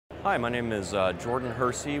Hi, my name is Jordan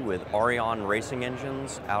Hersey with Aerion Racing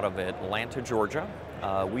Engines out of Atlanta, Georgia.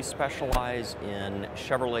 We specialize in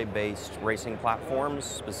Chevrolet-based racing platforms,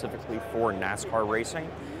 specifically for NASCAR racing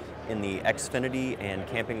in the Xfinity and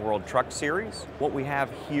Camping World Truck Series. What we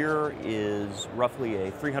have here is roughly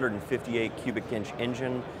a 358 cubic inch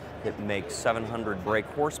engine that makes 700 brake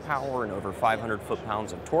horsepower and over 500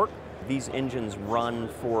 foot-pounds of torque. These engines run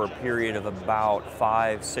for a period of about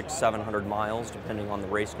 500, 600, 700 miles, depending on the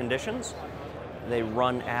race conditions. They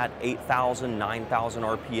run at 8,000, 9,000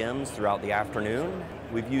 RPMs throughout the afternoon.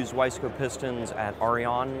 We've used Wiseco pistons at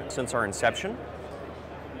Aerion since our inception.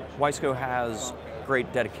 Wiseco has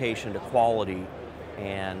great dedication to quality,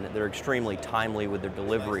 and they're extremely timely with their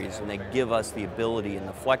deliveries, and they give us the ability and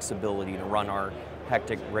the flexibility to run our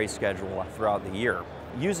hectic race schedule throughout the year.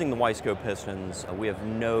 Using the Wiseco pistons, we have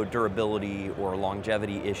no durability or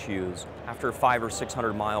longevity issues. After a 500 or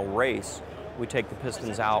 600 mile race, we take the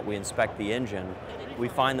pistons out, we inspect the engine. We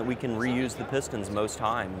find that we can reuse the pistons most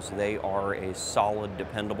times. They are a solid,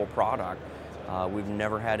 dependable product. We've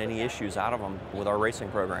never had any issues out of them with our racing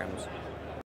programs.